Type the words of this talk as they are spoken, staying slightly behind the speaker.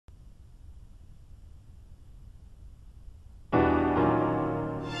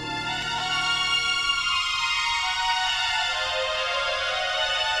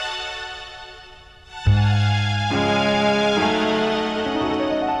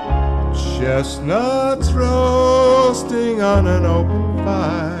Chestnuts roasting on an open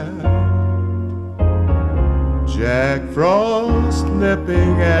fire, Jack Frost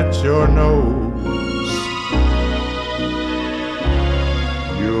nipping at your nose,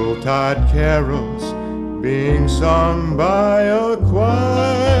 Yuletide carols being sung by a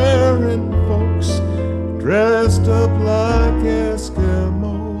choir, and folks dressed up like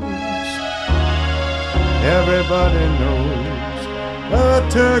Eskimos. Everybody knows a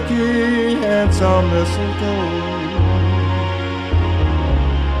turkey and some mistletoe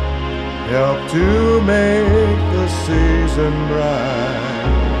help to make the season bright.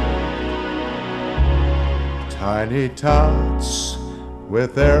 Tiny tots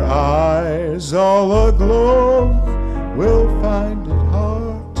with their eyes all aglow will find it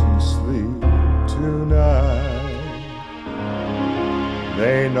hard to sleep tonight.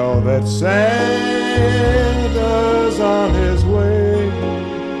 They know that Santa's on his way.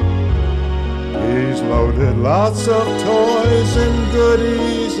 He's loaded lots of toys and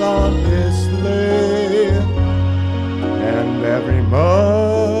goodies on his sleigh, and every mother's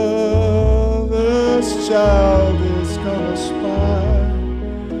child is gonna spy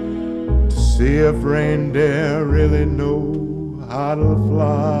to see if reindeer really know how to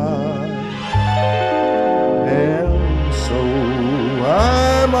fly. And so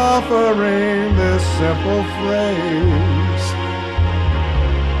I'm offering this simple phrase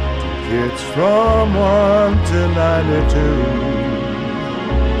to kids from 1 to 92.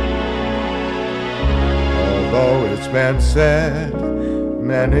 Although it's been said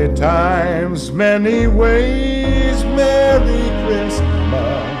many times, many ways, Merry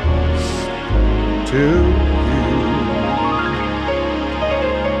Christmas to you.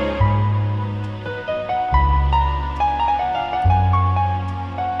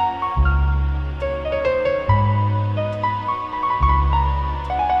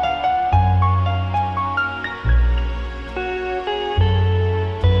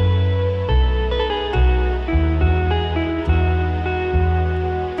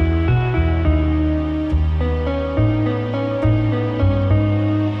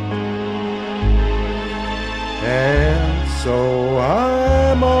 And so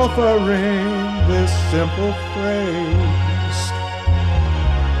I'm offering this simple phrase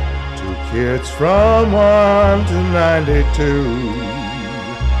to kids from 1 to 92.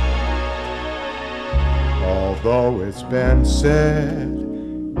 Although it's been said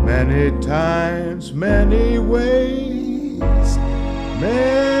many times, many ways,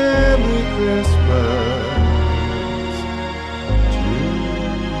 Merry Christmas